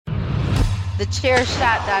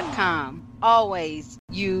TheChairShot.com. Always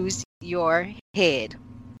use your head.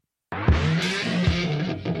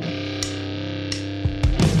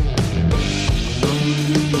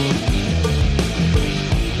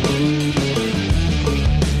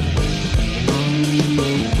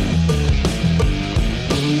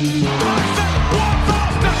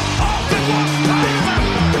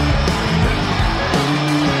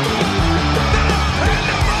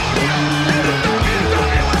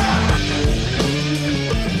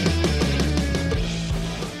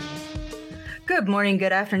 Good morning,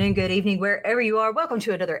 good afternoon, good evening, wherever you are. Welcome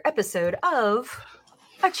to another episode of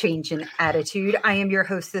A Change in Attitude. I am your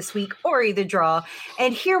host this week, Ori the Draw,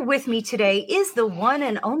 and here with me today is the one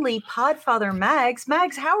and only Podfather Mags.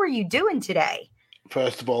 Mags, how are you doing today?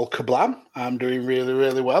 First of all, kablam! I'm doing really,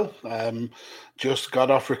 really well. Just got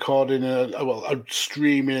off recording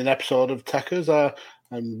streaming an episode of Techers.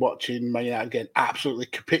 I'm watching Man United get absolutely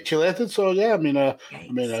capitulated. So yeah, I'm in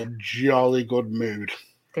a jolly good mood.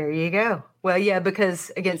 There you go. Well, yeah, because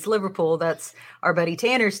against Liverpool, that's our buddy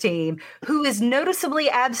Tanner's team, who is noticeably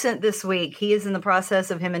absent this week. He is in the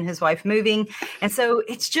process of him and his wife moving. And so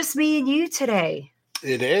it's just me and you today.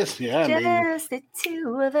 It is, yeah. Just the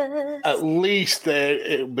two of us. At least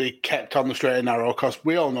it'll be kept on the straight and narrow because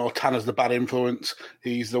we all know Tanner's the bad influence.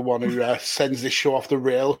 He's the one who sends this show off the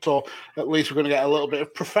rail. So at least we're going to get a little bit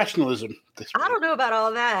of professionalism this week. I don't know about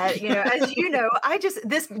all that. You know, as you know,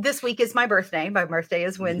 this week is my birthday. My birthday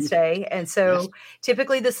is Wednesday. And so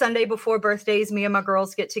typically the Sunday before birthdays, me and my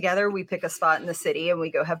girls get together. We pick a spot in the city and we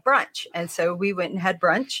go have brunch. And so we went and had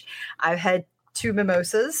brunch. I've had 2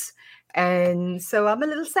 mimosas. And so I'm a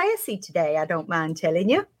little sassy today, I don't mind telling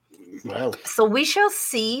you. Well, so we shall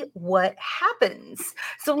see what happens.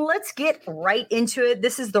 So let's get right into it.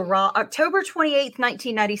 This is the Raw, October 28th,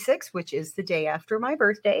 1996, which is the day after my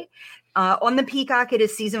birthday. On the Peacock, it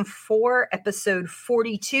is season 4, episode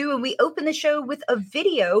 42. And we open the show with a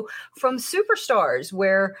video from Superstars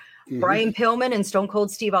where Brian Pillman and Stone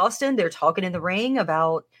Cold Steve Austin, they're talking in the ring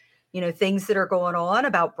about, things that are going on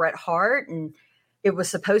about Bret Hart. And it was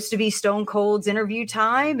supposed to be Stone Cold's interview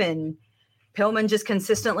time, and Pillman just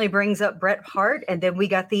consistently brings up Bret Hart. And then we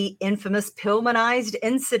got the infamous Pillmanized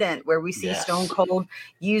incident where we see Stone Cold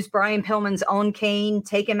use Brian Pillman's own cane,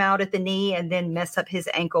 take him out at the knee, and then mess up his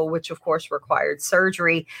ankle, which of course required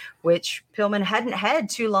surgery, which Pillman hadn't had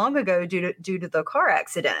too long ago due to the car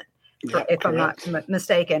accident, if I'm not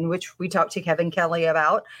mistaken, which we talked to Kevin Kelly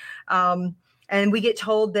about. And we get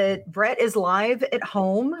told that Bret is live at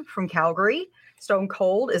home from Calgary. Stone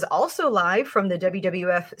Cold is also live from the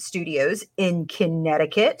WWF studios in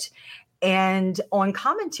Connecticut. And on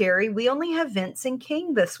commentary, we only have Vince and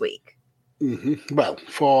King this week. Mm-hmm. Well,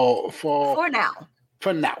 for now.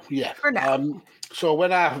 For now, yeah. For now. So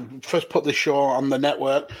when I first put the show on the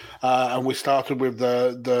network and we started with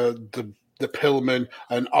the Pillman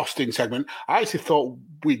and Austin segment, I actually thought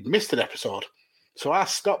we'd missed an episode. So I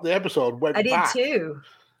stopped the episode, went back. I did too.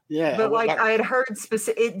 Yeah, but I had heard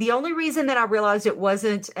the only reason that I realized it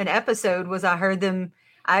wasn't an episode was I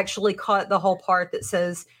actually caught the whole part that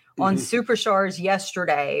says on Superstars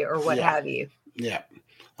yesterday or what have you. Yeah.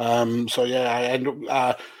 So yeah, I ended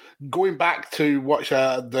up going back to watch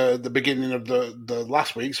the beginning of the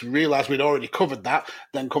last week's, realized we'd already covered that,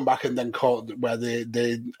 then come back and then caught where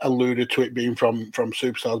they alluded to it being from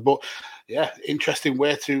Superstars. But yeah, interesting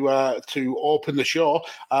way to open the show.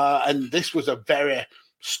 And this was a very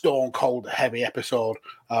Stone Cold heavy episode.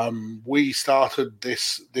 We started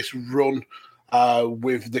this run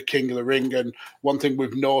with the King of the Ring, and one thing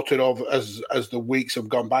we've noted of as the weeks have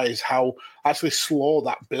gone by is how actually slow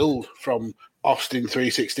that build from Austin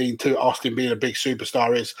 316 to Austin being a big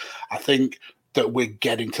superstar is. I think that we're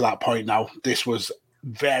getting to that point now. This was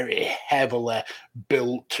very heavily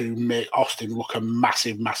built to make Austin look a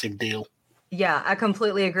massive, massive deal. Yeah, I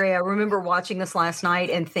completely agree. I remember watching this last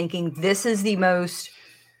night and thinking this is the most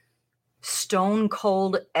Stone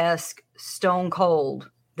Cold-esque Stone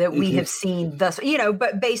Cold that we have seen thus,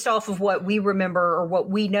 but based off of what we remember or what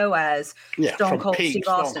we know as Stone Cold Steve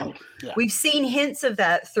Austin. Yeah. We've seen hints of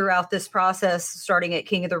that throughout this process, starting at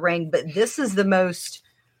King of the Ring, but this is the most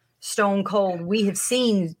Stone Cold we have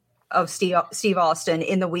seen of Steve Austin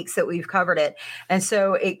in the weeks that we've covered it. And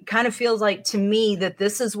so it kind of feels like to me that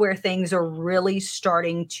this is where things are really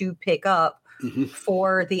starting to pick up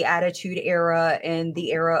for the Attitude Era and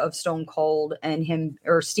the era of Stone Cold and him,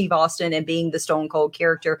 or Steve Austin, and being the Stone Cold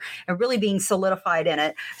character and really being solidified in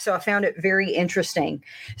it. So I found it very interesting.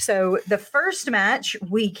 So the first match,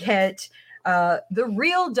 we get the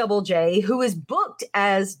real Double J, who is booked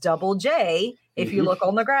as Double J, if you look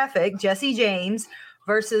on the graphic, Jesse James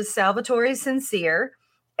versus Salvatore Sincere.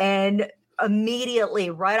 And immediately,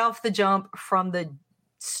 right off the jump from the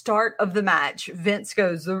start of the match, Vince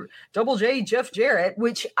goes, Double J, Jeff Jarrett,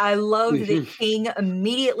 which I loved that King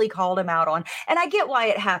immediately called him out on. And I get why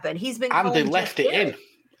it happened. He's been and they calling left Jeff it Jarrett. in.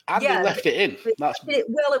 And they left it in.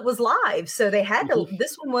 Well, it was live, so they had to.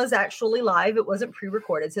 This one was actually live. It wasn't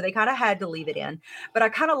pre-recorded, so they kind of had to leave it in. But I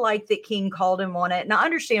kind of like that King called him on it, and I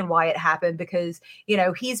understand why it happened because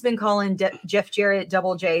he's been calling Jeff Jarrett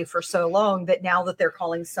Double J for so long that now that they're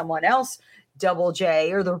calling someone else Double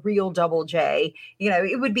J or the real Double J,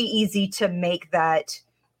 it would be easy to make that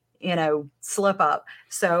slip up.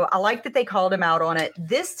 So I like that they called him out on it.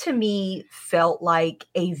 This to me felt like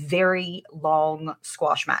a very long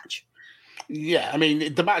squash match. Yeah, I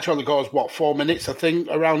mean, the match only goes, 4 minutes, I think,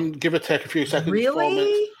 around, give or take a few seconds. Really? 4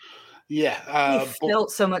 minutes. Yeah. It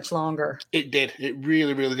felt so much longer. It did. It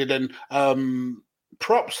really, really did. And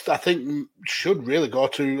props, I think, should really go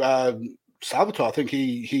to Salvatore. I think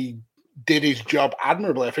he did his job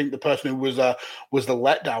admirably. I think the person who was the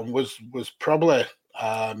letdown was probably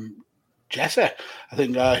Jesse. I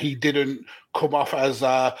think he didn't come off as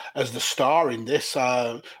the star in this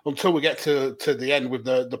until we get to the end with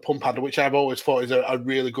the pump handle, which I've always thought is a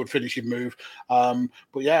really good finishing move. But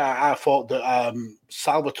yeah, I thought that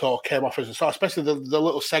Salvatore came off as a star, especially the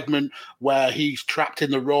little segment where he's trapped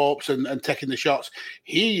in the ropes and taking the shots.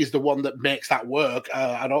 He is the one that makes that work.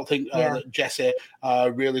 I don't think that Jesse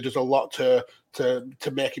really does a lot to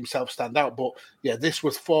make himself stand out. But yeah, this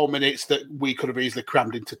was 4 minutes that we could have easily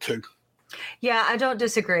crammed into 2. Yeah, I don't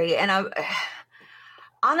disagree. And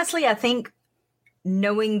honestly, I think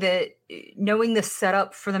knowing the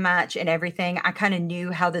setup for the match and everything, I kind of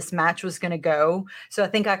knew how this match was going to go. So I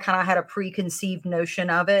think I kind of had a preconceived notion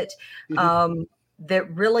of it.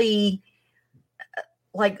 That really,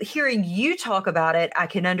 like hearing you talk about it, I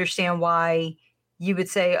can understand why you would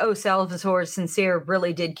say, oh, Salvatore Sincere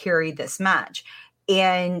really did carry this match.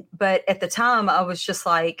 But at the time I was just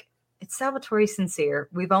like, it's Salvatore Sincere.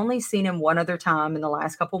 We've only seen him one other time in the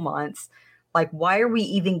last couple months. Like, why are we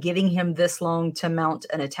even giving him this long to mount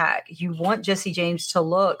an attack? You want Jesse James to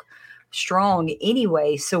look strong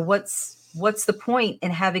anyway. So what's the point in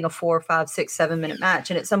having a 4, 5, 6, 7 minute match?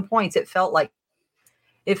 And at some points it felt like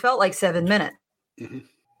 7 minutes.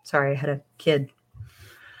 Sorry, I had a kid.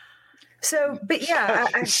 So, but yeah,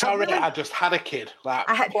 I just had a kid. Like,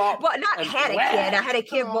 I had a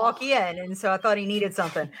kid walk in, and so I thought he needed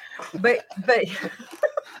something. But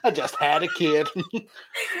I just had a kid.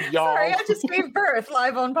 Sorry, I just gave birth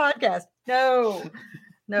live on podcast. No,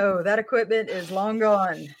 that equipment is long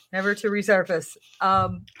gone, never to resurface.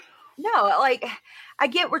 No, like I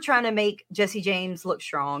get we're trying to make Jesse James look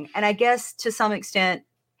strong, and I guess to some extent,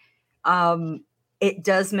 it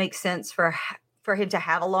does make sense for him to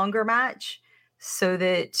have a longer match so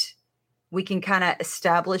that we can kind of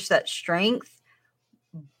establish that strength.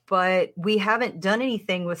 But we haven't done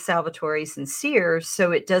anything with Salvatore Sincere,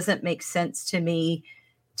 so it doesn't make sense to me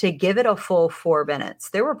to give it a full 4 minutes.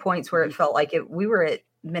 There were points where it felt like we were at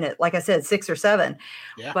minute, like I said, 6 or 7.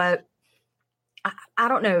 Yeah. But I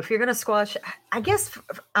don't know if you're going to squash. I guess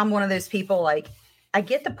I'm one of those people, like, I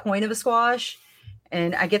get the point of a squash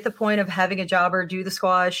and I get the point of having a jobber do the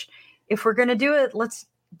squash. If we're going to do it, let's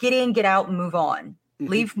get in, get out, and move on.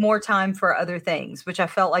 Leave more time for other things, which I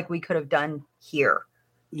felt like we could have done here.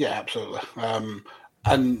 Yeah, absolutely.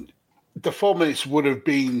 And the 4 minutes would have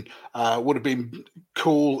been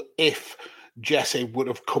cool if Jesse would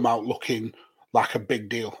have come out looking like a big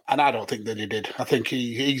deal, and I don't think that he did. I think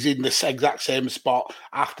he's in this exact same spot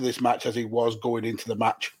after this match as he was going into the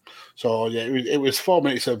match. So yeah, it was 4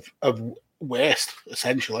 minutes of waste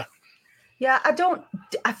essentially. Yeah,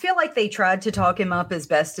 I feel like they tried to talk him up as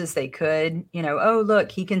best as they could. Oh,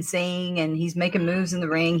 look, he can sing and he's making moves in the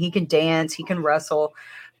ring. He can dance, he can wrestle,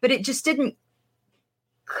 but it just didn't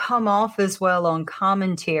come off as well on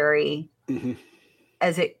commentary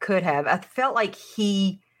as it could have. I felt like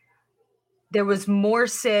there was more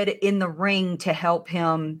said in the ring to help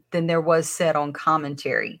him than there was said on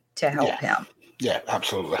commentary to help him. Yeah,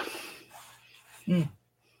 absolutely.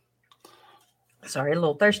 Sorry, a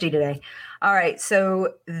little thirsty today. All right,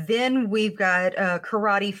 so then we've got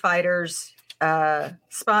Karate Fighters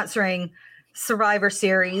sponsoring Survivor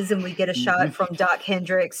Series, and we get a shot from Doc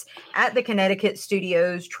Hendricks at the Connecticut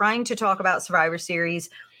studios trying to talk about Survivor Series.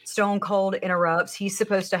 Stone Cold interrupts. He's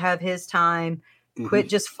supposed to have his time. Quit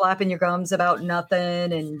just flapping your gums about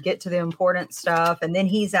nothing and get to the important stuff. And then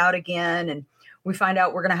he's out again, and we find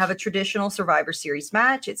out we're going to have a traditional Survivor Series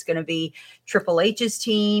match. It's going to be Triple H's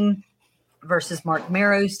team versus Mark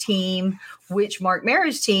Marrow's team, which Mark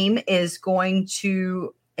Marrow's team is going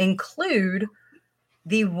to include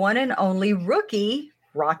the one and only rookie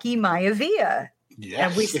Rocky Maivia. Yes,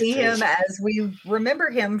 and we see him as we remember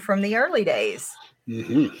him from the early days.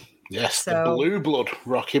 Mm-hmm. Yes, the blue blood,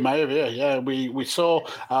 Rocky Maivia. Yeah, we saw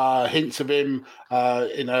hints of him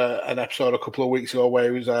in an episode a couple of weeks ago where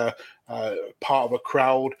he was part of a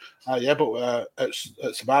crowd. But at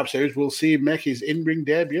Survivor Series, we'll see him make his in-ring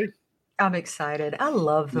debut. I'm excited. I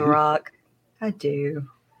love The Rock. I do.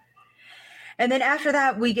 And then after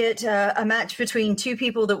that, we get a match between two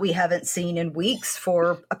people that we haven't seen in weeks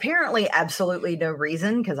for apparently absolutely no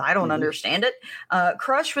reason, because I don't understand it.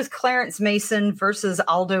 Crush with Clarence Mason versus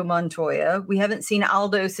Aldo Montoya. We haven't seen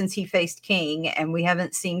Aldo since he faced King, and we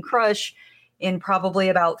haven't seen Crush in probably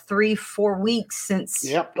about 3-4 weeks since,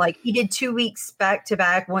 he did 2 weeks back to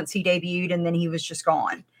back once he debuted, and then he was just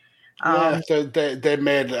gone. So they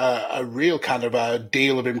made a real kind of a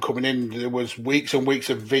deal of him coming in. There was weeks and weeks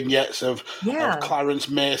of vignettes of Clarence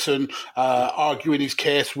Mason arguing his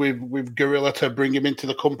case with Gorilla to bring him into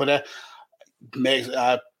the company.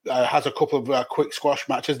 Has a couple of quick squash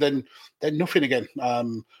matches, then nothing again,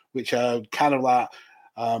 which kind of like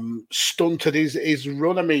stunted his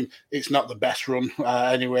run. I mean, it's not the best run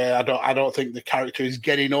anyway. I don't think the character is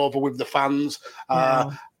getting over with the fans,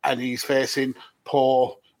 and he's facing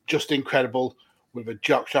poor Just Incredible with a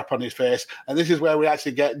jockstrap on his face. And this is where we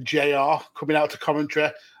actually get JR coming out to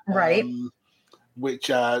commentary. Right.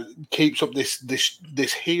 Which keeps up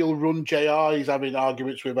this heel run. JR, he's having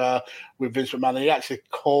arguments with Vince McMahon, and he actually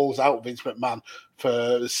calls out Vince McMahon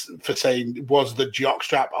for saying, was the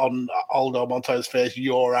jockstrap on Aldo Montoya's face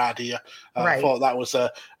your idea? I thought that was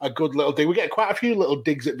a good little dig. We get quite a few little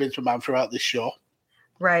digs at Vince McMahon throughout this show.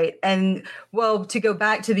 Right. And well, to go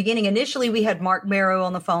back to the beginning, initially we had Mark Marrow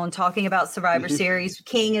on the phone talking about Survivor Series.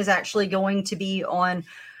 King is actually going to be on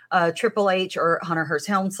Triple H or Hunter Hearst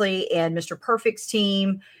Helmsley and Mr. Perfect's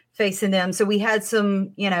team facing them. So we had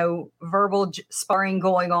some, verbal sparring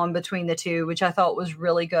going on between the two, which I thought was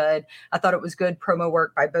really good. I thought it was good promo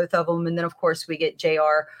work by both of them. And then, of course, we get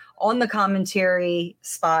JR on the commentary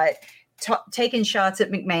spot, taking shots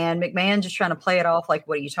at McMahon. McMahon just trying to play it off like,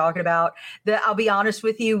 what are you talking about? I'll be honest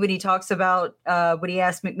with you, when he talks about when he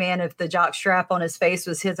asked McMahon if the jock strap on his face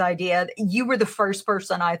was his idea, you were the first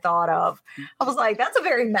person I thought of. I was like, that's a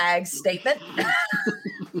very Mags statement.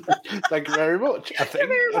 Thank you very much. I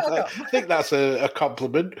think that's a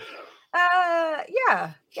compliment.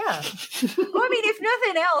 Yeah. Well, I mean, if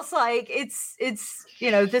nothing else, like it's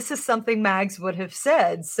this is something Mags would have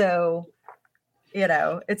said. So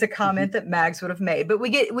it's a comment that Mags would have made. But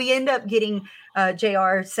we end up getting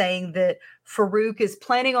JR saying that Farouk is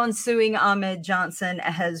planning on suing Ahmed Johnson,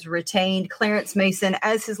 has retained Clarence Mason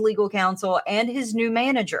as his legal counsel and his new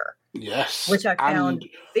manager. Yes. Which I found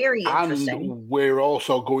very interesting. And we're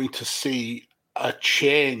also going to see a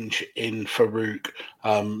change in Farouk.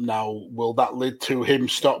 Now, will that lead to him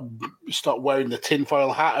stop wearing the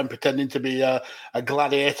tinfoil hat and pretending to be a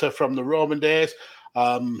gladiator from the Roman days?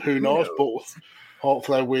 Who knows? But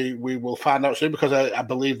hopefully we will find out soon, because I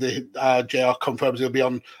believe the JR confirms he'll be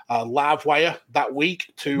on Livewire that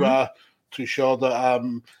week to show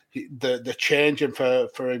that the change, and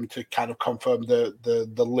for him to kind of confirm the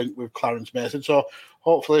link with Clarence Mason. So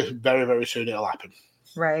hopefully very, very soon it'll happen.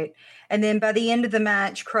 Right. And then by the end of the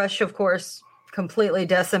match, Crush, of course, completely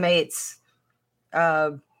decimates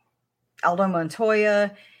Aldo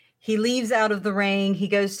Montoya. He leaves out of the ring. He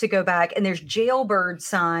goes to go back, and there's jailbird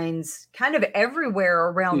signs kind of everywhere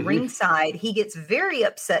around ringside. He gets very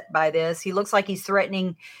upset by this. He looks like he's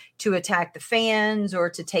threatening to attack the fans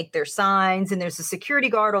or to take their signs. And there's a security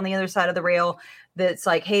guard on the other side of the rail that's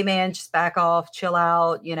like, hey, man, just back off, chill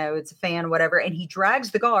out. It's a fan, whatever. And he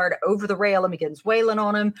drags the guard over the rail and begins wailing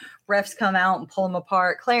on him. Refs come out and pull him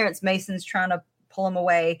apart. Clarence Mason's trying to pull him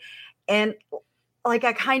away. And I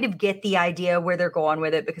kind of get the idea where they're going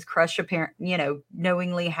with it, because Crush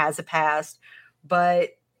knowingly has a past, but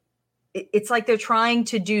it's like they're trying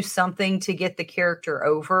to do something to get the character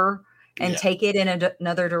over and take it in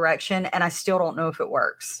another direction. And I still don't know if it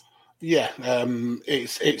works. Yeah.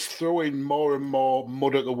 It's throwing more and more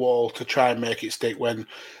mud at the wall to try and make it stick when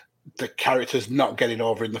the character's not getting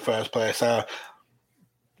over in the first place.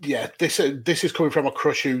 This is coming from a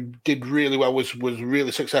Crush who did really well, was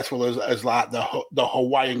really successful as like the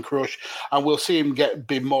Hawaiian Crush, and we'll see him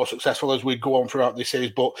be more successful as we go on throughout this series.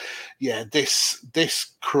 But this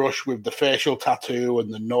Crush with the facial tattoo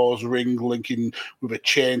and the nose ring linking with a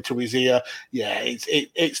chain to his ear,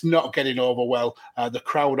 it's not getting over well. The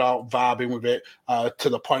crowd aren't vibing with it to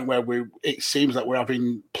the point where it seems like we're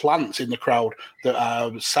having plants in the crowd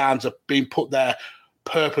that signs are being put there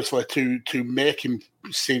purposely to make him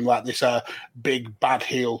seem like this big bad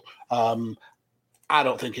heel. I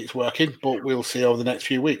don't think it's working, but we'll see over the next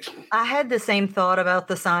few weeks. I had the same thought about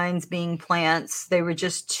the signs being plants. They were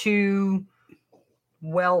just too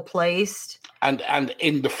well placed. And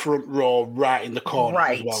in the front row, right in the corner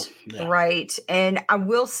as well. Yeah. Right. And I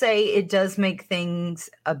will say it does make things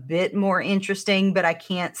a bit more interesting, but I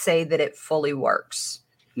can't say that it fully works.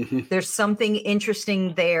 Mm-hmm. There's something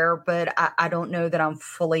interesting there, but I don't know that I'm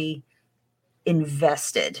fully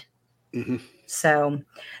invested. Mm-hmm. So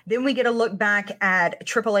then we get a look back at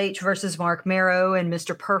Triple H versus Mark Marrow and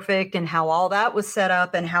Mr. Perfect and how all that was set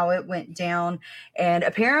up and how it went down. And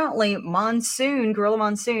apparently Gorilla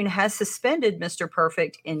Monsoon has suspended Mr.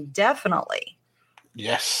 Perfect indefinitely.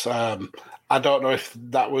 Yes. I don't know if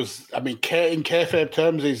that was, I mean, in kayfabe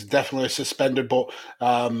terms, he's definitely suspended, but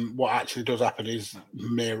what actually does happen is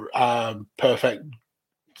Perfect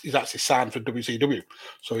is actually signed for WCW.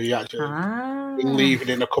 So he actually leaving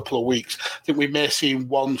in a couple of weeks. I think we may see him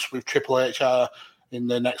once with Triple H in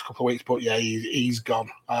the next couple of weeks, but yeah, he's gone.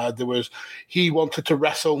 He wanted to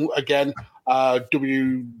wrestle again.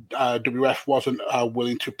 WWF wasn't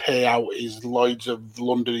willing to pay out his Lloyd's of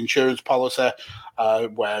London insurance policy,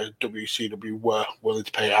 where WCW were willing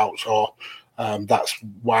to pay out. So that's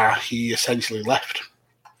why he essentially left.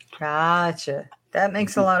 Gotcha. That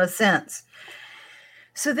makes a lot of sense.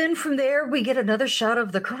 So then from there, we get another shot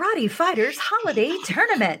of the Karate Fighters Holiday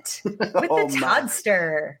Tournament with the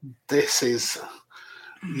Toddster. This is,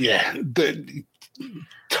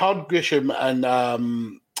 Todd Grisham and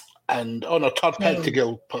Todd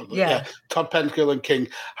Pentakill. Yeah, Todd Pentakill and King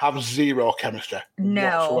have zero chemistry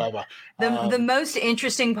whatsoever. The most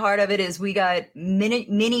interesting part of it is we got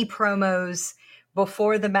mini promos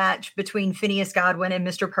before the match between Phineas Godwin and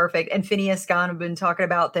Mr. Perfect, and Phineas Godwin talking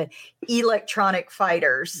about the electronic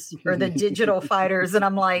fighters or the digital fighters. And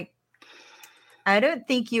I'm like, I don't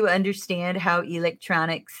think you understand how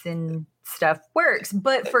electronics and stuff works,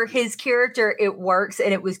 but for his character, it works.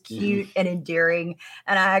 And it was cute and endearing.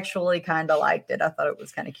 And I actually kind of liked it. I thought it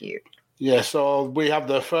was kind of cute. Yeah, so we have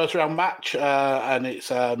the first round match, and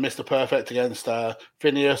it's Mr. Perfect against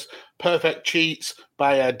Phineas. Perfect cheats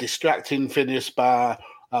by distracting Phineas by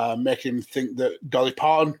making him think that Dolly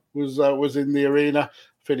Parton was in the arena.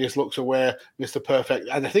 Phineas looks away. Mr. Perfect,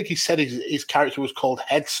 and I think he said his character was called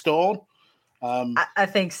Headstone. I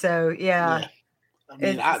think so. Yeah. I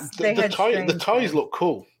mean, the toys look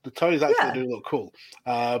cool. The toys actually do look cool.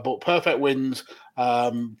 But Perfect wins.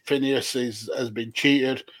 Phineas has been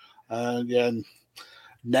cheated. And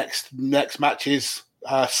next match is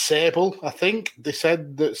Sable. I think they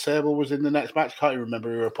said that Sable was in the next match. Can't even remember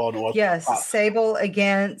who her opponent was. Yes, Sable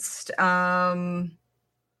against. I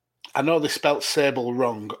know they spelt Sable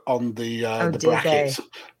wrong on the brackets.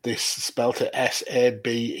 They spelt it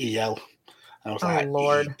Sabel. I was like,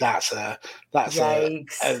 Lord, that's a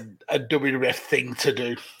WWF thing to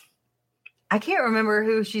do. I can't remember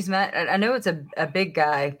who she's met. I know it's a big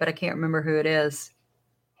guy, but I can't remember who it is.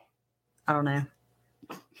 I don't know.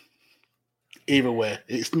 Either way,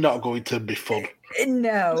 it's not going to be fun.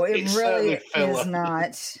 No, it really is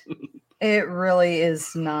not. It really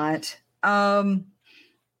is not. Let's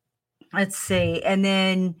see. And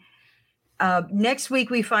then next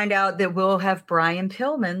week we find out that we'll have Brian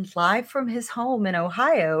Pillman live from his home in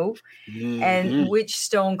Ohio, and which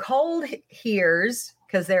Stone Cold hears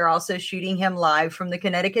because they're also shooting him live from the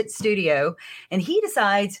Connecticut studio. And he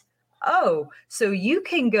decides, oh, so you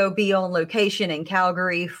can go be on location in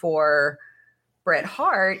Calgary for Bret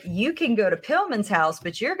Hart. You can go to Pillman's house,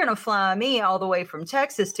 but you're going to fly me all the way from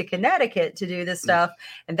Texas to Connecticut to do this stuff.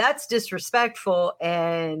 And that's disrespectful.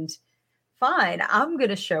 And fine, I'm going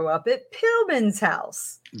to show up at Pillman's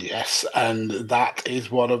house. Yes. And that is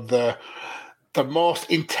one of the most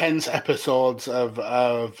intense episodes of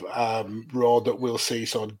Raw that we'll see.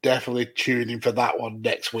 So definitely tune in for that one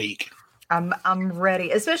next week. I'm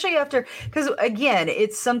ready, especially after, because again,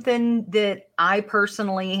 it's something that I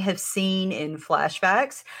personally have seen in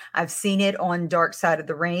flashbacks. I've seen it on Dark Side of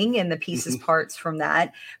the Ring and the pieces parts from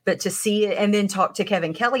that, but to see it and then talk to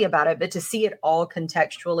Kevin Kelly about it, but to see it all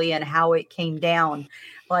contextually and how it came down,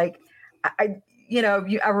 like I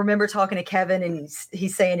remember talking to Kevin and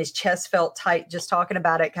he's saying his chest felt tight just talking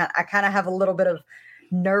about it. I kind of have a little bit of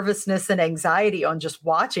nervousness and anxiety on just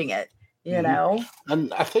watching it. You know,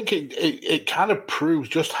 and I think it kind of proves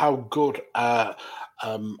just how good a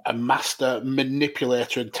master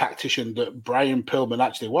manipulator and tactician that Brian Pillman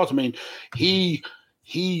actually was. I mean, he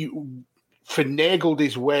finagled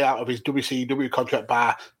his way out of his WCW contract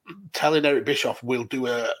by telling Eric Bischoff, we'll do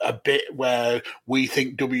a bit where we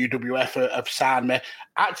think WWF have signed me.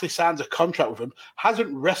 Actually signs a contract with him.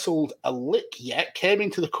 Hasn't wrestled a lick yet. Came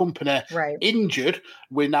into the company injured.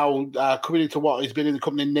 We're now coming into what he's been in the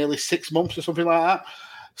company nearly 6 months or something like that.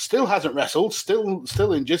 Still hasn't wrestled,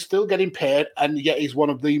 still injured, still getting paid, and yet he's one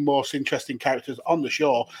of the most interesting characters on the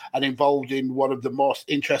show and involved in one of the most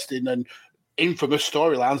interesting and infamous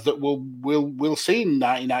storylines that we'll see in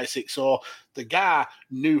 1996. So the guy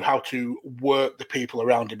knew how to work the people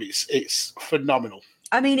around him. It's phenomenal.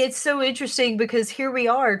 I mean, it's so interesting because here we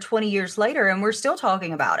are 20 years later and we're still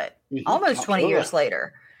talking about it. Almost 20 years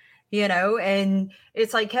later. You know, and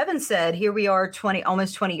it's like Kevin said, here we are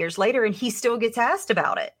almost 20 years later, and he still gets asked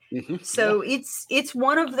about it. So it's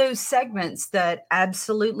one of those segments that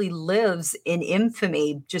absolutely lives in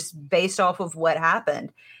infamy just based off of what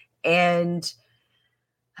happened. And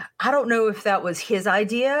I don't know if that was his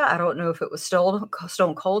idea. I don't know if it was Stone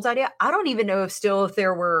Cold's idea. I don't even know if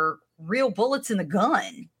there were real bullets in the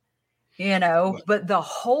gun, you know, but the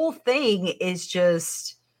whole thing is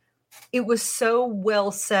just... It was so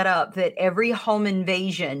well set up that every home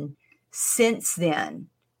invasion since then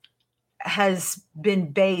has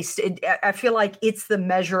been based. I feel like it's the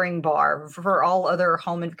measuring bar for all other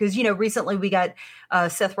home. Because, you know, recently we got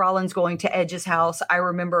Seth Rollins going to Edge's house. I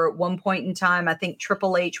remember at one point in time, I think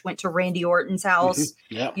Triple H went to Randy Orton's house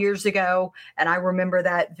years ago. And I remember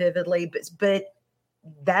that vividly. But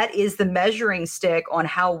that is the measuring stick on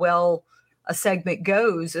how well a segment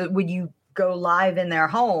goes when you go live in their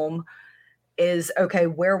home. Is okay,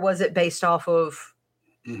 where was it based off of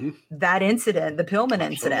that incident, the Pillman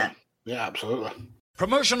incident? Yeah, absolutely.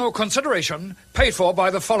 Promotional consideration paid for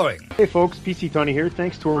by the following. Hey folks, PC Tony here.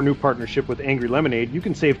 Thanks to our new partnership with Angry Lemonade, you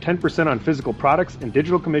can save 10% on physical products and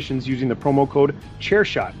digital commissions using the promo code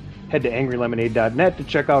ChairShot. Head to angrylemonade.net to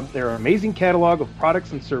check out their amazing catalog of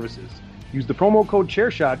products and services. Use the promo code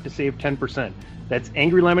ChairShot to save 10%. That's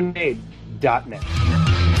angrylemonade.net.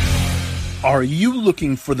 Are you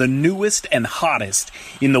looking for the newest and hottest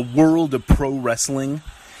in the world of pro wrestling?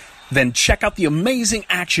 Then check out the amazing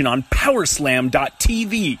action on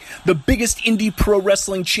Powerslam.tv, the biggest indie pro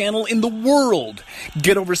wrestling channel in the world.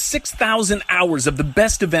 Get over 6,000 hours of the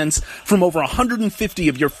best events from over 150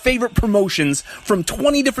 of your favorite promotions from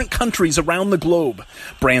 20 different countries around the globe.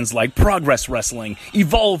 Brands like Progress Wrestling,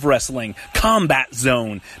 Evolve Wrestling, Combat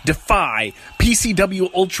Zone, Defy,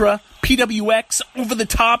 PCW Ultra, PWX, Over the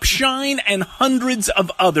Top, Shine, and hundreds of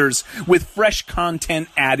others with fresh content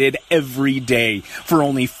added every day for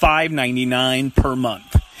only $5.99 per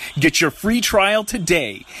month. Get your free trial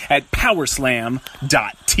today at Powerslam.tv.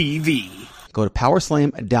 Go to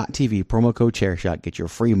Powerslam.tv, promo code ChairShot, get your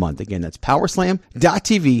free month. Again, that's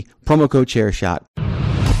Powerslam.tv, promo code ChairShot.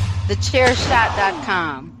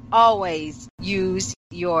 TheChairShot.com. Always use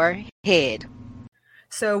your head.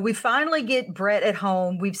 So we finally get Brett at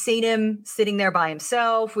home. We've seen him sitting there by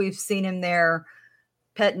himself. We've seen him there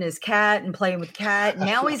petting his cat and playing with cat.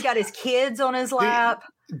 Now he's got his kids on his lap.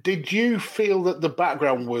 Did you feel that the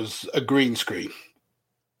background was a green screen?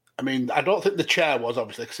 I mean, I don't think the chair was,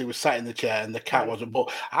 obviously, because he was sat in the chair and the cat wasn't.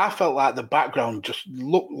 But I felt like the background just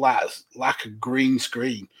looked like a green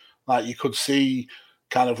screen. Like you could see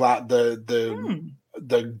kind of like the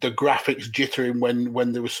graphics jittering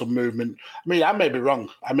when there was some movement. I mean, I may be wrong.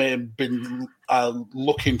 I may have been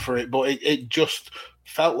looking for it, but it just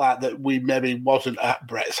felt like that we maybe wasn't at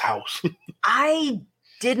Brett's house. I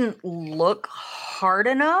didn't look hard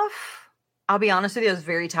enough. I'll be honest with you, I was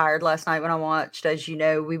very tired last night when I watched. As you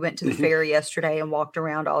know, we went to the fair yesterday and walked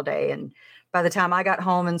around all day. And by the time I got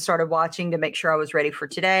home and started watching to make sure I was ready for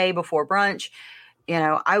today before brunch, you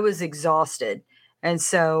know, I was exhausted. And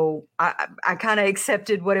so I kind of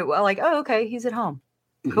accepted what it was. Like, oh, okay, he's at home.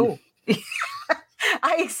 Cool.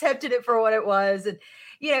 I accepted it for what it was. And,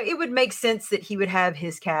 you know, it would make sense that he would have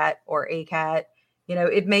his cat or a cat. You know,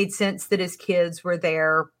 it made sense that his kids were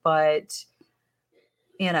there. But,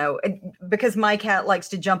 you know, because my cat likes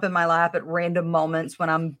to jump in my lap at random moments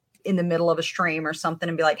when I'm in the middle of a stream or something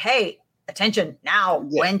and be like, hey, attention now,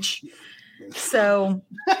 wench. So...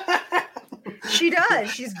 She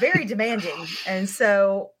does. She's very demanding. And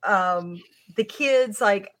so the kids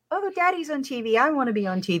like, oh, daddy's on TV. I want to be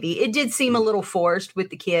on TV. It did seem a little forced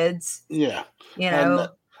with the kids. Yeah. You know.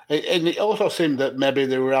 And it also seemed that maybe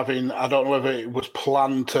they were having, I don't know whether it was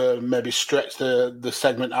planned to maybe stretch the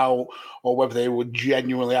segment out or whether they were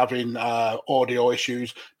genuinely having audio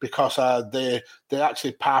issues because they're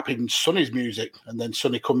actually piping Sonny's music. And then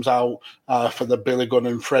Sonny comes out for the Billy Gunn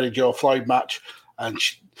and Freddie Joe Floyd match. And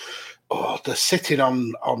they're sitting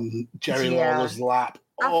on Jerry Lawler's lap.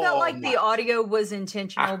 felt like the audio was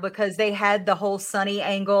intentional because they had the whole Sunny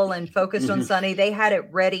angle and focused on Sunny. They had it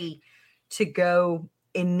ready to go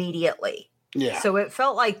immediately. Yeah. So it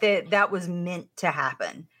felt like that was meant to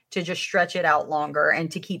happen, to just stretch it out longer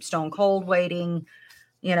and to keep Stone Cold waiting,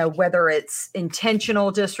 whether it's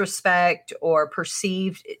intentional disrespect or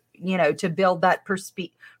perceived, to build that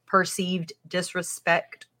perceived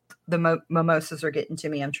disrespect. The mimosas are getting to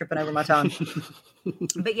me. I'm tripping over my tongue.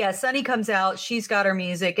 But yeah, Sunny comes out. She's got her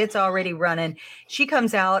music. It's already running. She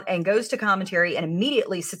comes out and goes to commentary and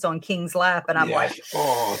immediately sits on King's lap. And I'm like,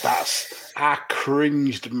 I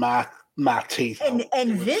cringed my teeth. And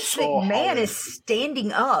Vince McMahon is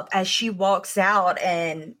standing up as she walks out,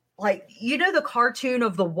 and the cartoon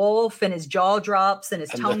of the wolf and his jaw drops and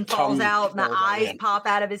his tongue falls out and the eyes pop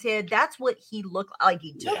out of his head. That's what he looked like.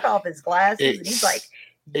 He took off his glasses and he's like,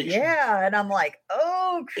 yeah. And I'm like,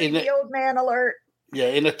 oh, creepy old man alert. Yeah,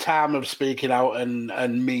 in a time of speaking out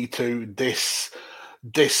and Me Too, this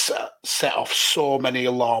set off so many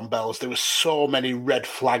alarm bells. There were so many red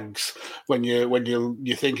flags when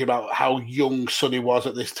you think about how young Sunny was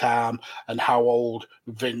at this time and how old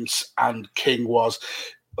Vince and King was.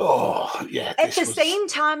 Oh, yeah. At the same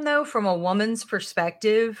time, though, from a woman's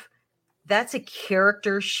perspective, that's a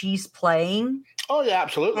character she's playing. Oh, yeah,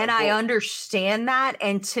 absolutely. And I understand that.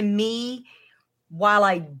 And to me, while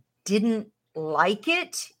I didn't like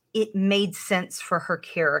it, it made sense for her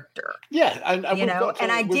character. Yeah. And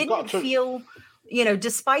I didn't feel,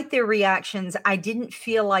 despite their reactions, I didn't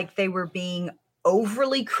feel like they were being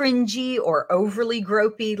overly cringy or overly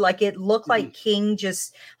gropey. Like it looked like King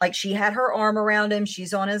just, like she had her arm around him.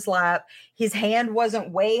 She's on his lap. His hand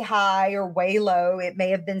wasn't way high or way low. It may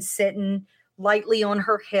have been sitting lightly on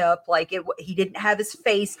her hip. Like he didn't have his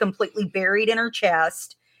face completely buried in her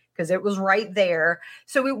chest because it was right there.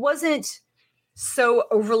 So it wasn't so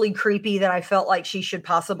overly creepy that I felt like she should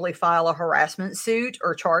possibly file a harassment suit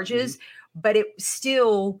or charges, but it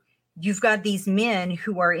still, you've got these men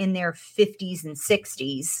who are in their 50s and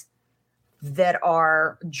 60s that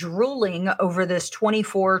are drooling over this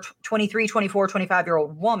 23, 24,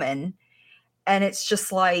 25-year-old woman. And it's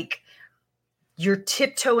just like, you're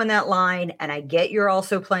tiptoeing that line. And I get you're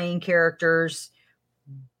also playing characters.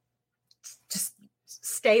 Just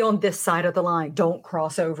stay on this side of the line. Don't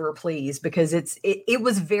cross over, please. Because it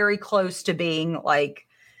was very close to being like,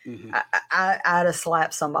 I'd have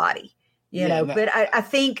slapped somebody. But I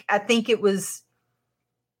think it was,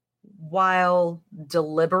 while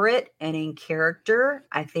deliberate and in character,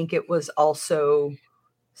 I think it was also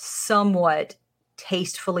somewhat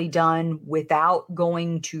tastefully done without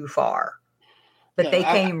going too far. But they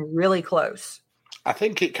came really close. I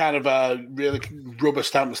think it kind of really rubber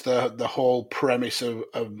stamps the whole premise of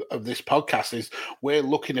this podcast. Is we're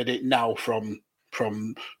looking at it now from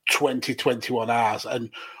 2021 hours,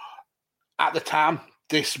 and at the time,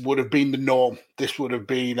 this would have been the norm. This would have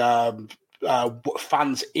been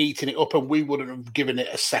fans eating it up, and we wouldn't have given it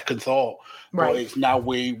a second thought. Right. But it's now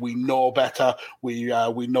we know better. We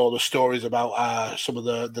know the stories about some of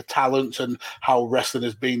the talents and how wrestling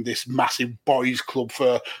has been this massive boys' club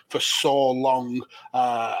for so long,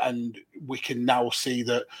 and we can now see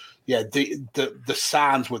that. Yeah, the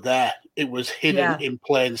signs were there. It was hidden in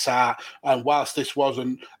plain sight, and whilst this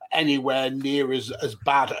wasn't anywhere near as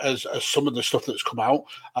bad as some of the stuff that's come out,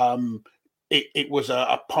 it was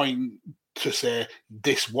a point to say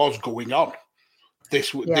this was going on.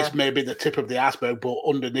 This may be the tip of the iceberg, but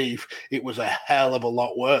underneath it was a hell of a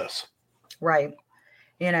lot worse. Right.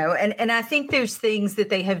 And I think there's things that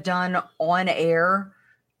they have done on air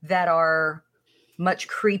that are much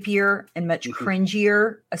creepier and much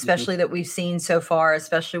cringier, especially that we've seen so far,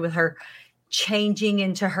 especially with her changing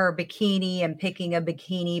into her bikini and picking a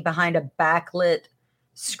bikini behind a backlit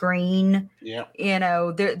screen. Yeah.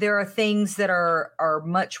 There are things that are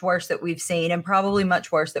much worse that we've seen, and probably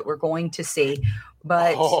much worse that we're going to see.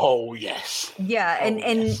 But yes. Yeah.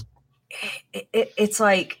 It's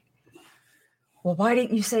like, well, why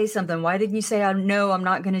didn't you say something? Why didn't you say, no, I'm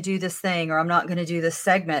not going to do this thing, or I'm not going to do this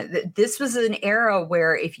segment? This was an era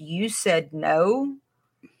where if you said no,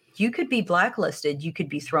 you could be blacklisted. You could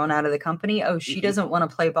be thrown out of the company. Oh, she doesn't want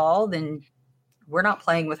to play ball. Then we're not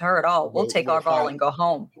playing with her at all. We'll take our ball and go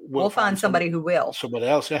home. We'll find somebody who will. Somebody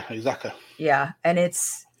else. Yeah, exactly. Yeah. And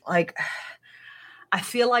it's like, I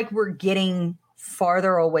feel like we're getting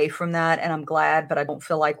farther away from that, and I'm glad, but I don't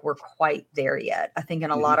feel like we're quite there yet. I think in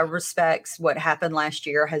a lot of respects, what happened last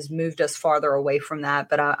year has moved us farther away from that,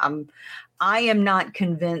 but I am not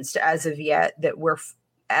convinced as of yet that we're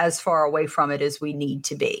as far away from it as we need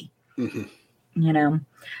to be.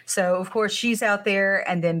 So of course she's out there,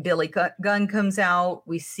 and then Billy Gunn comes out.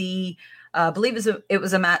 We see I believe it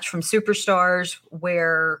was a match from Superstars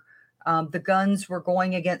where the Guns were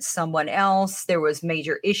going against someone else. There was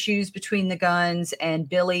major issues between the Guns, and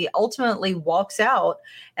Billy ultimately walks out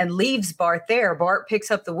and leaves Bart there. Bart picks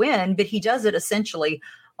up the win, but he does it essentially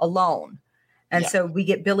alone. And so we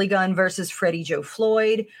get Billy Gunn versus Freddie Joe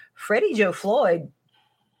Floyd. Freddie Joe Floyd,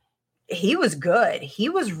 he was good. He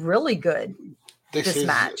was really good this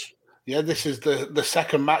match. Yeah, this is the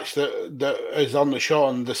second match that is on the show,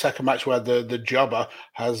 and the second match where the jobber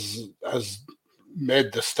has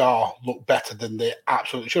made the star look better than they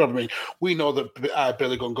absolutely should have. I mean, we know that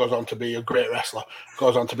Billy Gunn goes on to be a great wrestler,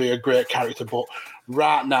 goes on to be a great character, but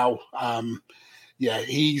right now,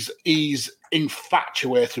 he's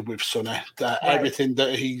infatuated with Sonny. Everything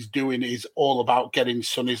that he's doing is all about getting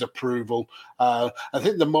Sonny's approval. I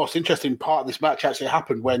think the most interesting part of this match actually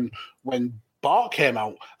happened when Bart came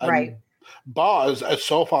out. Bart has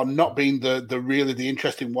so far not been the really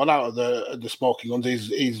interesting one out of the Smoking Guns.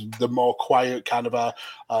 He's the more quiet, kind of a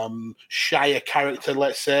shyer character,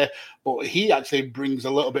 let's say. But he actually brings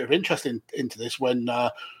a little bit of interest into this when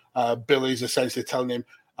Billy's essentially telling him,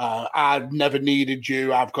 I've never needed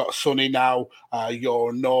you. I've got Sonny now.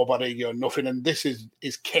 You're nobody. You're nothing. And this is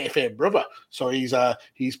his kayfabe brother. So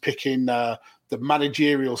he's picking the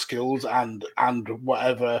managerial skills and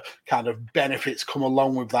whatever kind of benefits come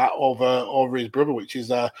along with that over his brother, which is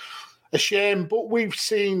a shame. But we've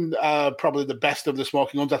seen probably the best of the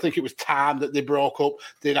Smoking Guns. I think it was time that they broke up.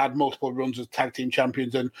 They'd had multiple runs as tag team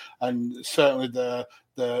champions, and certainly the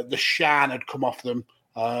shine had come off them.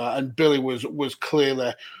 And Billy was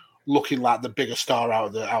clearly looking like the bigger star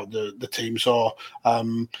out of the team. So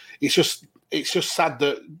it's just sad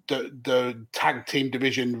that the tag team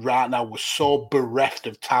division right now was so bereft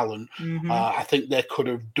of talent. Mm-hmm. I think they could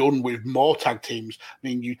have done with more tag teams. I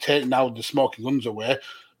mean, you take now the Smoking Guns away,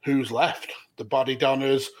 who's left? The Body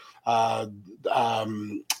Donners, the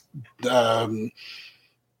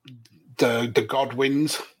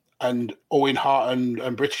Godwins, and Owen Hart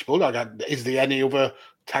and British Bulldog. Is there any other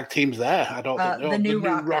tag teams there? I don't think. The New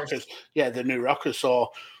Rockers. Yeah, the New Rockers.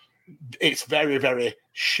 So it's very, very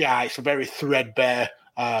shy. It's a very threadbare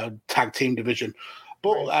tag team division.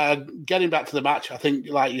 But getting back to the match, I think,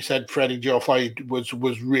 like you said, Freddie Joe Floyd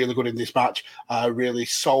was really good in this match. Really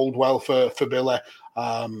sold well for Billy.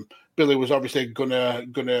 Billy was obviously gonna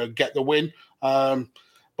get the win, but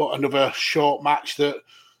another short match that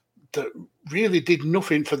really did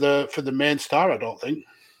nothing for the main star, I don't think.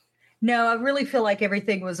 No, I really feel like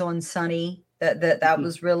everything was on Sonny. That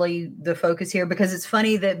was really the focus here, because it's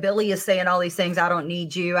funny that Billy is saying all these things. I don't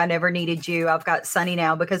need you. I never needed you. I've got Sonny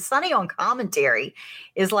now, because Sonny on commentary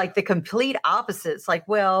is like the complete opposite. It's like,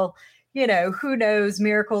 well, who knows?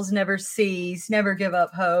 Miracles never cease, never give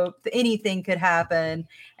up hope. Anything could happen.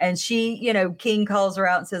 And she, King calls her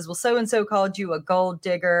out and says, well, so-and-so called you a gold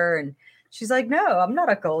digger. And she's like, no, I'm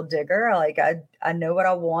not a gold digger. Like, I know what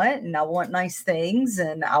I want, and I want nice things,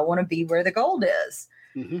 and I want to be where the gold is.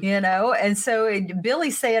 Mm-hmm. And so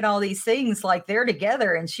Billy's saying all these things like they're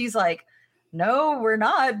together, and she's like, no, we're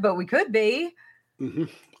not, but we could be. Mm-hmm.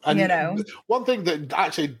 And one thing that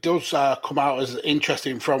actually does come out as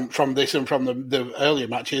interesting from this and from the earlier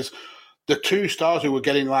matches, the two stars who were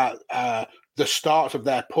getting like the start of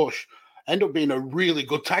their push end up being a really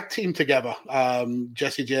good tag team together.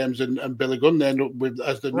 Jesse James and Billy Gunn, they end up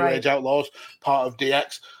as the New Age Outlaws, part of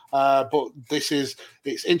DX. But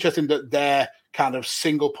it's interesting that their kind of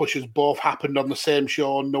single pushes both happened on the same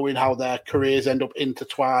show, knowing how their careers end up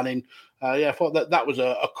intertwining. I thought that was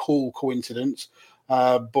a cool coincidence.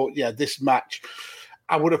 But yeah, this match,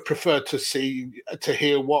 I would have preferred to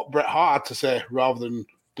hear what Bret Hart had to say rather than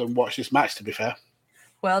watch this match, to be fair.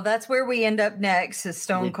 Well, that's where we end up next, is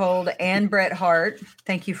Stone Cold and Bret Hart.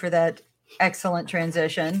 Thank you for that excellent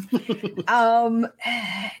transition.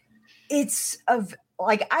 It's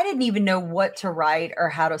I didn't even know what to write or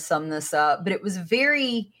how to sum this up, but it was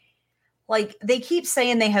very, they keep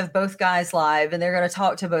saying they have both guys live and they're going to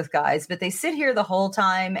talk to both guys, but they sit here the whole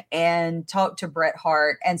time and talk to Bret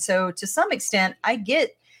Hart. And so to some extent, I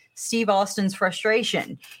get Steve Austin's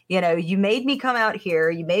frustration. You made me come out here.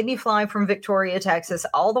 You made me fly from Victoria, Texas,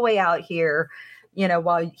 all the way out here,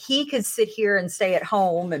 while he could sit here and stay at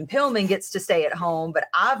home, and Pillman gets to stay at home, but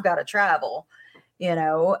I've got to travel,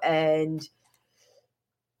 and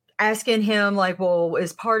asking him well,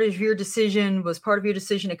 was part of your decision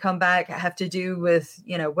to come back have to do with,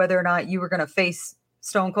 whether or not you were going to face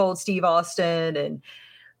Stone Cold Steve Austin? And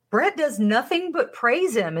Bret does nothing but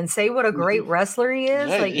praise him and say what a great wrestler he is.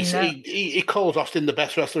 Yeah, he calls Austin the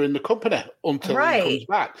best wrestler in the company until he comes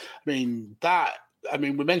back.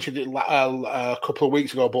 We mentioned it a couple of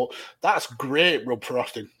weeks ago, but that's great rub for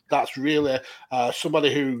Austin. that's really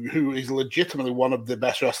somebody who is legitimately one of the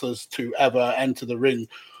best wrestlers to ever enter the ring.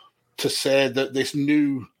 To say that this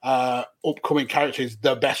new upcoming character is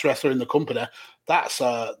the best wrestler in the company, that's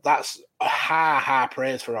a high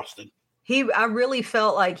praise for Austin. I really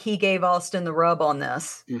felt like he gave Austin the rub on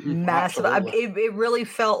this. Massive. It really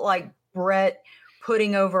felt like Brett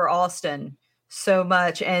putting over Austin so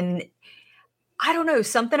much. And I don't know,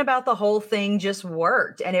 something about the whole thing just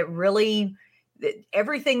worked. And it really,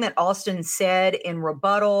 everything that Austin said in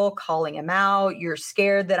rebuttal, calling him out, you're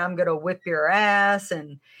scared that I'm going to whip your ass.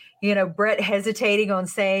 And, Brett hesitating on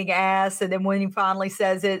saying ass. And then when he finally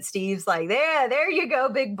says it, Steve's like, there you go,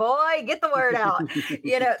 big boy, get the word out.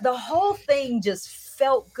 The whole thing just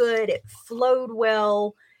felt good. It flowed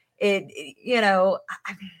well. It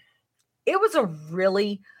was a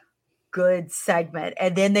really good segment.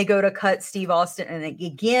 And then they go to cut Steve Austin. And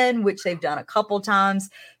again, which they've done a couple times,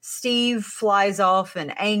 Steve flies off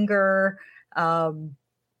in anger,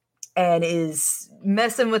 and is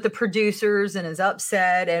messing with the producers and is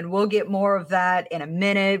upset. And we'll get more of that in a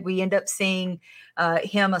minute. We end up seeing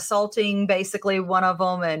him assaulting basically one of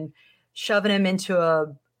them and shoving him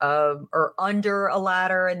into or under a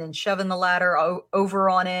ladder, and then shoving the ladder over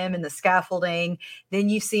on him and the scaffolding. Then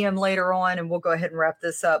you see him later on, and we'll go ahead and wrap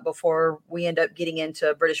this up before we end up getting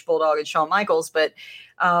into British Bulldog and Shawn Michaels. But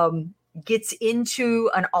gets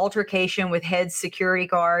into an altercation with head security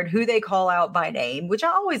guard, who they call out by name, which I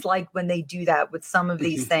always like when they do that with some of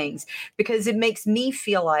these things, because it makes me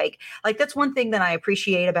feel like that's one thing that I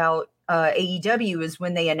appreciate about AEW is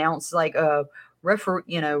when they announce like a referee,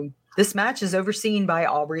 this match is overseen by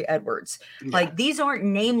Aubrey Edwards. Yeah. Like, these aren't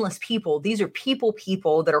nameless people. These are people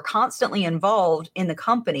that are constantly involved in the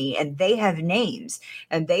company, and they have names,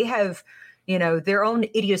 and they have their own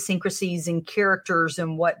idiosyncrasies and characters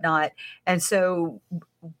and whatnot. And so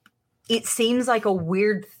it seems like a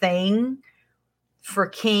weird thing for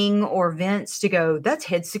King or Vince to go, that's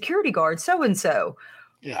head security guard so-and-so.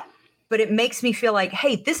 Yeah. But it makes me feel like,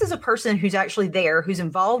 hey, this is a person who's actually there, who's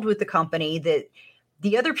involved with the company, that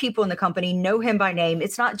the other people in the company know him by name.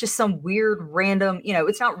 It's not just some weird random,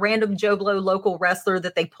 it's not random Joe Blow local wrestler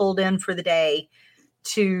that they pulled in for the day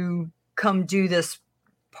to come do this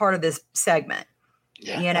part of this segment,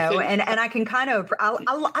 and I can kind of, I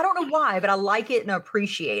don't know why, but I like it and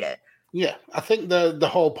appreciate it. Yeah, I think the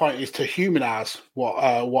whole point is to humanize what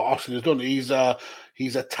Austin has done.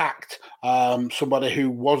 He's attacked somebody who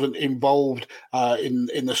wasn't involved in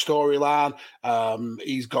the storyline.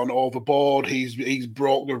 He's gone overboard. He's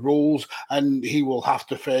broke the rules, and he will have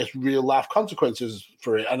to face real life consequences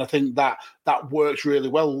for it. And I think that works really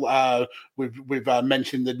well. We've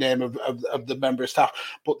mentioned the name of the member of staff,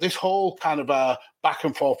 but this whole kind of back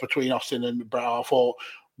and forth between Austin and Bret, I thought,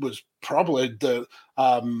 was probably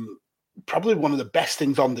probably one of the best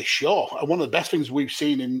things on this show, and one of the best things we've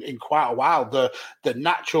seen in quite a while. The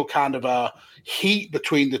natural kind of heat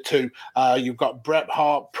between the two. You've got Bret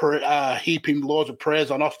Hart heaping loads of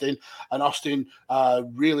praise on Austin, and Austin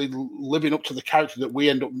really living up to the character that we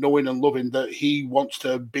end up knowing and loving, that he wants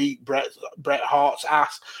to beat Bret Hart's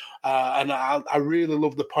ass. And I really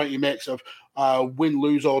love the point he makes of win,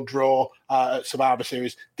 lose or draw at Survivor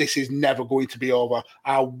Series. This is never going to be over.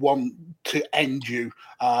 I want to end you,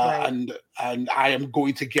 right. and I am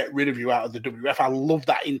going to get rid of you out of the WWF. I love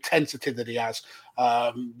that intensity that he has.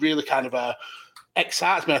 Really kind of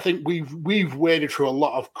excites me. I think we've waded through a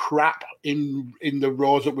lot of crap in the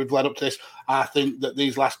rows that we've led up to this. I think that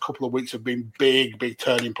these last couple of weeks have been big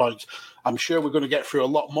turning points. I'm sure we're going to get through a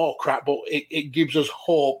lot more crap, but it gives us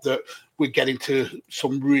hope that we're getting to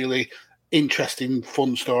some really interesting,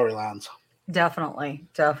 fun storylines. Definitely.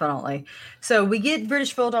 So we get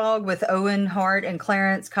British Bulldog with Owen Hart and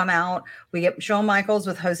Clarence come out. We get Shawn Michaels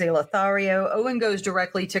with Jose Lothario. Owen goes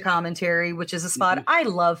directly to commentary, which is a spot I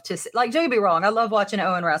love to see. Like, don't get me wrong, I love watching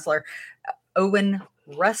Owen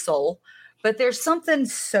wrestle, but there's something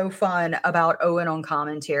so fun about Owen on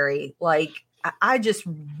commentary. Like, I just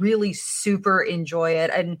really super enjoy it.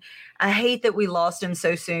 And I hate that we lost him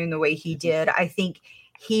so soon the way he did. I think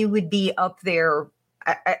he would be up there.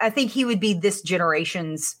 I think he would be this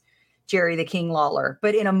generation's Jerry the King Lawler,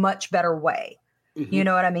 but in a much better way. Mm-hmm. You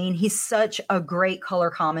know what I mean? He's such a great color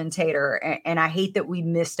commentator, and I hate that we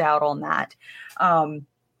missed out on that.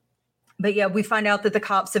 But yeah, we find out that the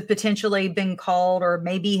cops have potentially been called, or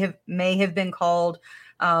may have been called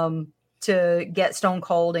to get Stone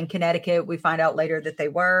Cold in Connecticut. We find out later that they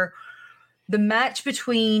were. The match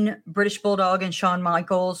between British Bulldog and Shawn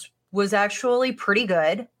Michaels was actually pretty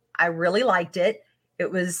good. I really liked it. It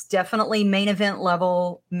was definitely main event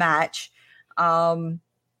level match.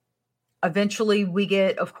 Eventually we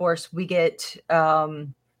get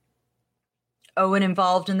Owen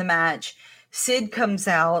involved in the match. Sid comes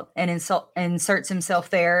out and inserts himself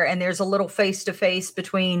there, and there's a little face-to-face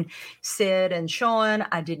between Sid and Shawn.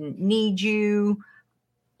 I didn't need you.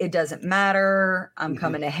 It doesn't matter. I'm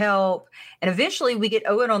coming to help. And eventually we get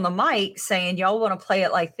Owen on the mic saying, y'all want to play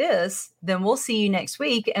it like this, then we'll see you next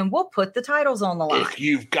week, and we'll put the titles on the line. If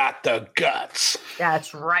you've got the guts.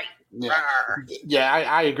 That's right. Yeah,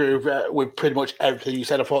 I agree with pretty much everything you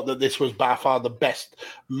said. I thought that this was by far the best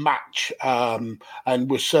match, and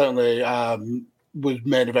was certainly was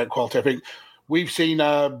main event quality. I think we've seen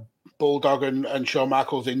Bulldog and Shawn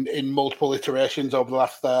Michaels in multiple iterations over the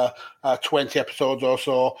last 20 episodes or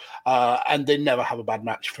so, and they never have a bad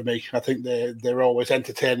match for me. I think they're always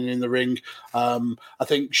entertaining in the ring. I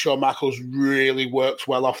think Shawn Michaels really works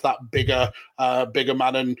well off that bigger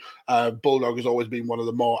man, and Bulldog has always been one of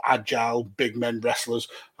the more agile big men wrestlers.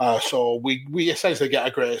 So we essentially get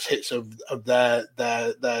a greatest hits of their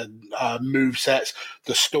move sets.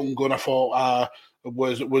 The stun gun, I thought,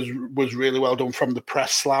 was really well done from the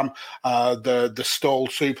press slam. The stalled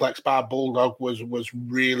suplex by Bulldog was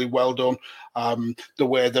really well done. The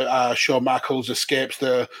way that Shawn Michaels escapes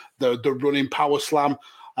the running power slam.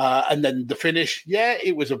 And then the finish,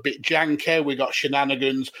 it was a bit janky. We got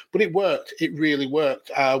shenanigans, but it worked. It really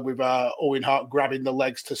worked with Owen Hart grabbing the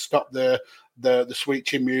legs to stop the sweet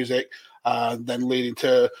chin music, then leading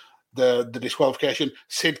to the disqualification.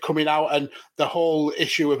 Sid coming out, and the whole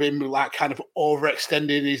issue of him like kind of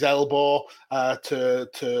overextending his elbow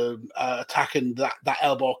to attack, and that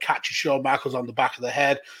elbow catches Shawn Michaels on the back of the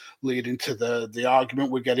head, leading to the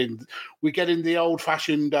argument. We're getting the old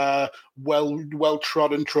fashioned well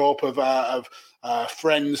trodden trope of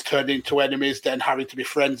friends turned into enemies, then having to be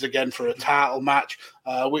friends again for a title match,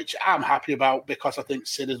 which I'm happy about, because I think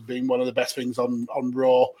Sid has been one of the best things on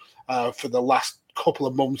Raw for the last couple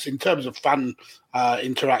of months in terms of fan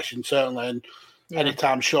interaction, certainly. And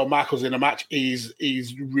anytime Shawn Michaels in a match, he's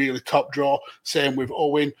really top draw. Same with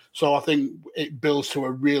Owen. So I think it builds to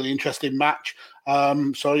a really interesting match. I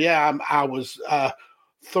was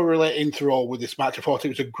thoroughly enthralled with this match. I thought it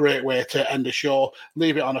was a great way to end the show,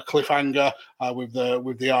 leave it on a cliffhanger with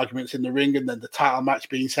the arguments in the ring, and then the title match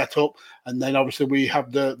being set up, and then obviously we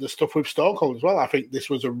have the stuff with Stone Cold as well. I think this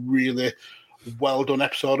was a really well done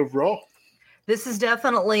episode of Raw. This is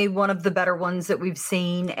definitely one of the better ones that we've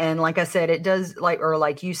seen. And like I said, it does,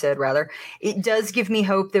 like you said, rather, it does give me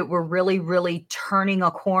hope that we're really, really turning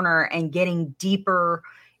a corner and getting deeper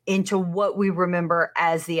into what we remember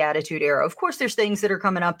as the Attitude Era. Of course, there's things that are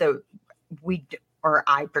coming up that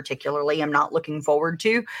I particularly am not looking forward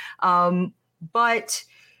to. But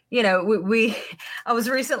you know, I was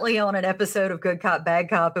recently on an episode of Good Cop, Bad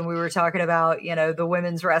Cop, and we were talking about, the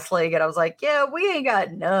women's wrestling. And I was like, yeah, we ain't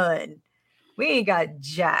got none. We ain't got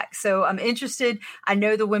jack. So I'm interested. I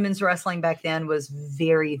know the women's wrestling back then was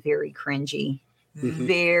very, very cringy,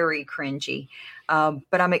 very cringy.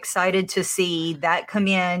 But I'm excited to see that come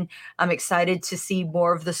in. I'm excited to see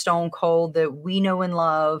more of the Stone Cold that we know and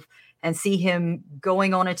love, and see him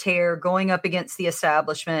going on a tear, going up against the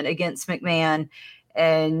establishment, against McMahon,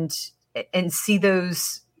 and see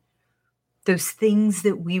those things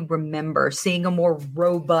that we remember, seeing a more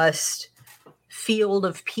robust field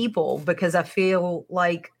of people, because I feel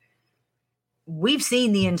like we've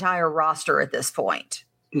seen the entire roster at this point.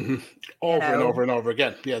 Over and over and over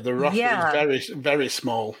again. Yeah, the roster is very, very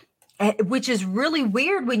small. Which is really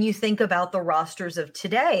weird when you think about the rosters of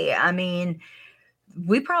today. I mean,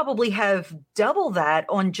 we probably have double that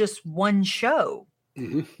on just one show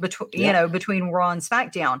between Raw and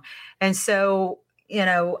SmackDown. And so,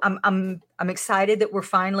 I'm excited that we're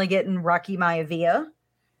finally getting Rocky Maivia,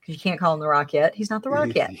 because you can't call him The Rock yet. He's not The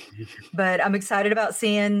Rock yet. But I'm excited about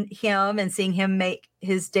seeing him and seeing him make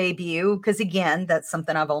his debut, because, again, that's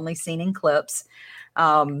something I've only seen in clips,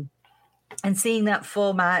 and seeing that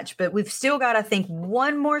full match. But we've still got, I think,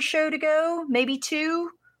 one more show to go, maybe two,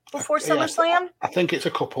 before SummerSlam. I think it's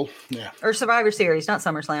a couple, Or Survivor Series, not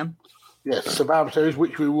SummerSlam. Yes, Survivor Series,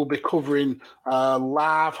 which we will be covering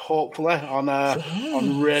live, hopefully,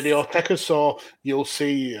 on Radio Tekka. So you'll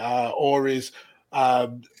see Ori's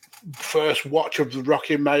first watch of the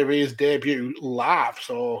Rocky Maivia's debut live.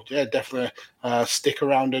 So definitely stick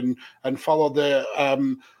around and follow the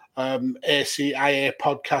ACIA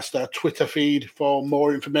podcast Twitter feed for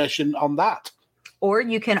more information on that. Or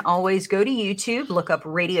you can always go to YouTube, look up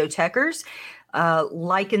Radio Tekkers,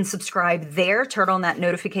 like and subscribe there, turn on that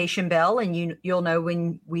notification bell, and you'll know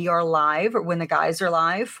when we are live, or when the guys are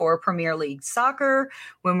live for Premier League Soccer,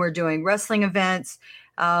 when we're doing wrestling events.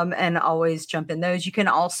 And always jump in those. You can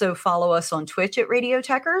also follow us on Twitch at Radio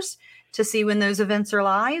Tekkers to see when those events are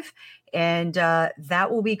live. And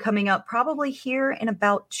that will be coming up probably here in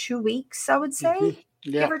about 2 weeks, I would say,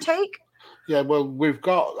 give or take. Yeah, well, we've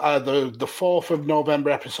got the 4th of November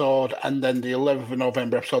episode and then the 11th of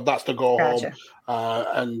November episode. That's the go home.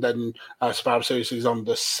 And then Survivor Series is on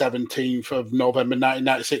the 17th of November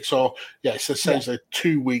 1996. So, yeah, it's essentially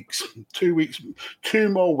 2 weeks, 2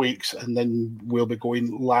 more weeks, and then we'll be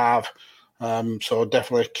going live. So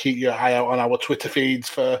definitely keep your eye out on our Twitter feeds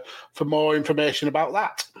for more information about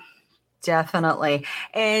that. Definitely.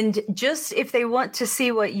 And just if they want to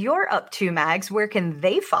see what you're up to, Mags, where can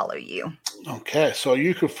they follow you? Okay, so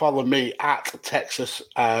you can follow me at Texas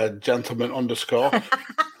Gentleman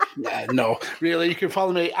 _. No, really, you can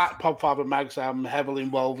follow me at Podfather Mags. I'm heavily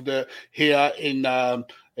involved here in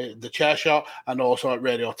the Chair Shot and also at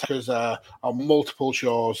Radio Texas on multiple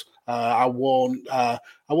shows. I won't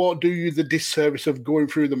do you the disservice of going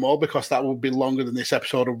through them all because that will be longer than this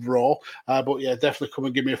episode of Raw. But yeah, definitely come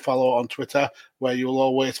and give me a follow on Twitter where you'll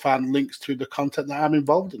always find links to the content that I'm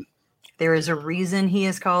involved in. There is a reason he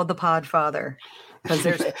is called the Podfather, because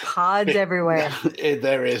there's pods everywhere.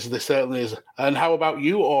 There is. There certainly is. And how about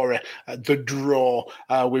you, Ori? The draw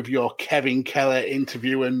with your Kevin Kelly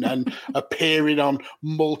interview and appearing on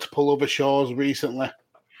multiple other shows recently.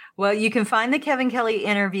 Well, you can find the Kevin Kelly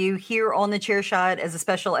interview here on the Chair Shot as a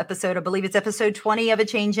special episode. I believe it's episode 20 of A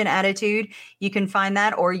Change in Attitude. You can find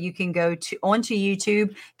that, or you can go onto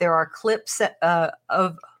YouTube. There are clips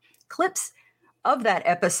of that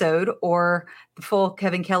episode or the full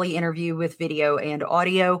Kevin Kelly interview with video and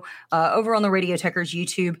audio over on the Radio Techers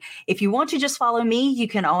YouTube. If you want to just follow me, you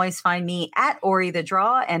can always find me at Ori the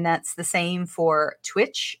Draw, and that's the same for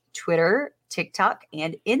Twitch, Twitter, TikTok,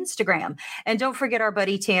 and Instagram. And don't forget our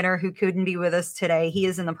buddy Tanner, who couldn't be with us today. He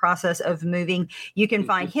is in the process of moving. You can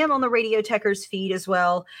find him on the Radio Techers feed as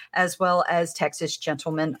well as Texas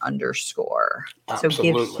Gentleman _.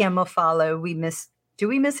 Absolutely. So give him a follow. Do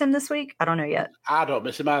we miss him this week? I don't know yet. I don't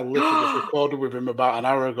miss him. I literally just recorded with him about an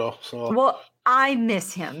hour ago. So, well, I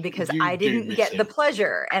miss him because I didn't get the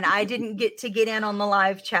pleasure, and I didn't get in on the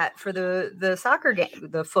live chat for the soccer game,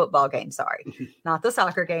 the football game. Sorry, not the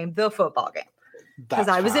soccer game, the football game. Because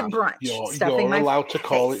I was at brunch. You're allowed to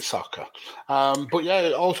call it soccer. But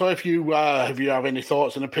yeah, also if you have any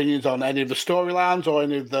thoughts and opinions on any of the storylines or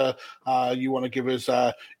any of the you want to give us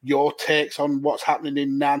your takes on what's happening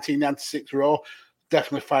in 1996 Raw,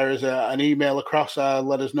 definitely fire us an email across.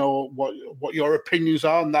 Let us know what your opinions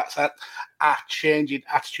are, and that's at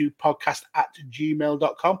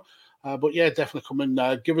changingattitudepodcast@gmail.com. But yeah, definitely come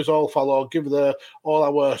and give us all a follow, give all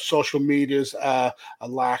our social medias a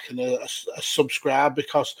like and a subscribe,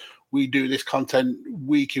 because we do this content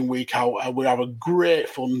week in, week out. We have a great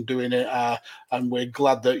fun doing it, and we're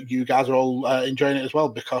glad that you guys are all enjoying it as well,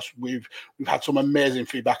 because we've had some amazing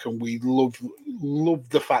feedback, and we love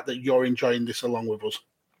the fact that you're enjoying this along with us.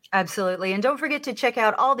 Absolutely. And don't forget to check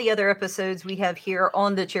out all the other episodes we have here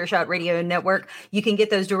on the Chairshot Radio Network. You can get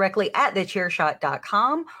those directly at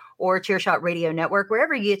thechairshot.com or Chairshot Radio Network,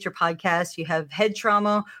 wherever you get your podcasts. You have Head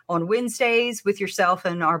Trauma on Wednesdays with yourself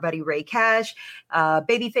and our buddy Ray Cash,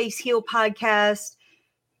 Babyface Heel Podcast,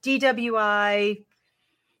 DWI,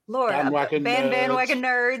 Lord, Bandwagon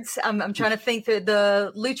Nerds. I'm trying to think through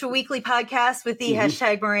the Lucha Weekly podcast with the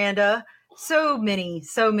hashtag Miranda. So many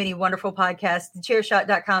wonderful podcasts.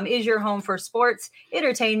 TheChairShot.com is your home for sports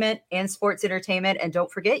entertainment. And don't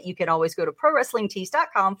forget, you can always go to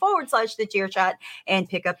ProWrestlingTees.com/TheChairShot and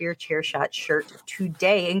pick up your Chairshot shirt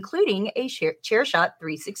today, including a Chairshot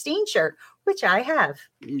 316 shirt, which I have.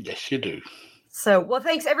 Yes, you do. So, well,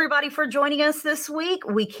 thanks everybody for joining us this week.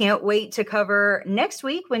 We can't wait to cover next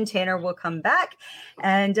week when Tanner will come back.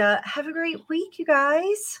 And have a great week, you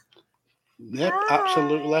guys. Yep, bye.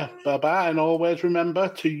 Absolutely. Bye-bye. And always remember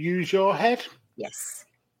to use your head. Yes.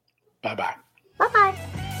 Bye-bye. Bye-bye.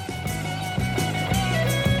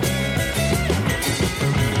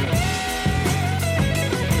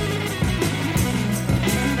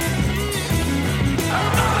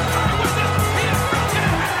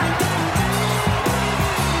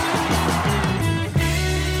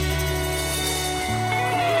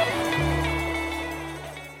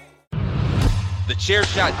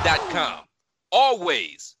 TheChairShot.com.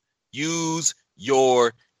 Always use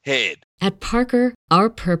your head. At Parker, our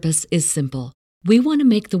purpose is simple. We want to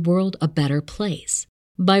make the world a better place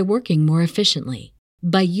by working more efficiently,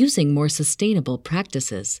 by using more sustainable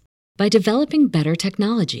practices, by developing better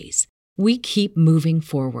technologies. We keep moving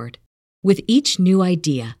forward. With each new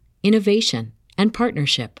idea, innovation, and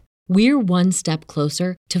partnership, we're one step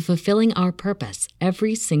closer to fulfilling our purpose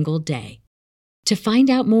every single day. To find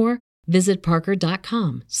out more, visit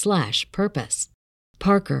parker.com/purpose.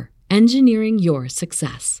 Parker, engineering your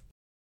success.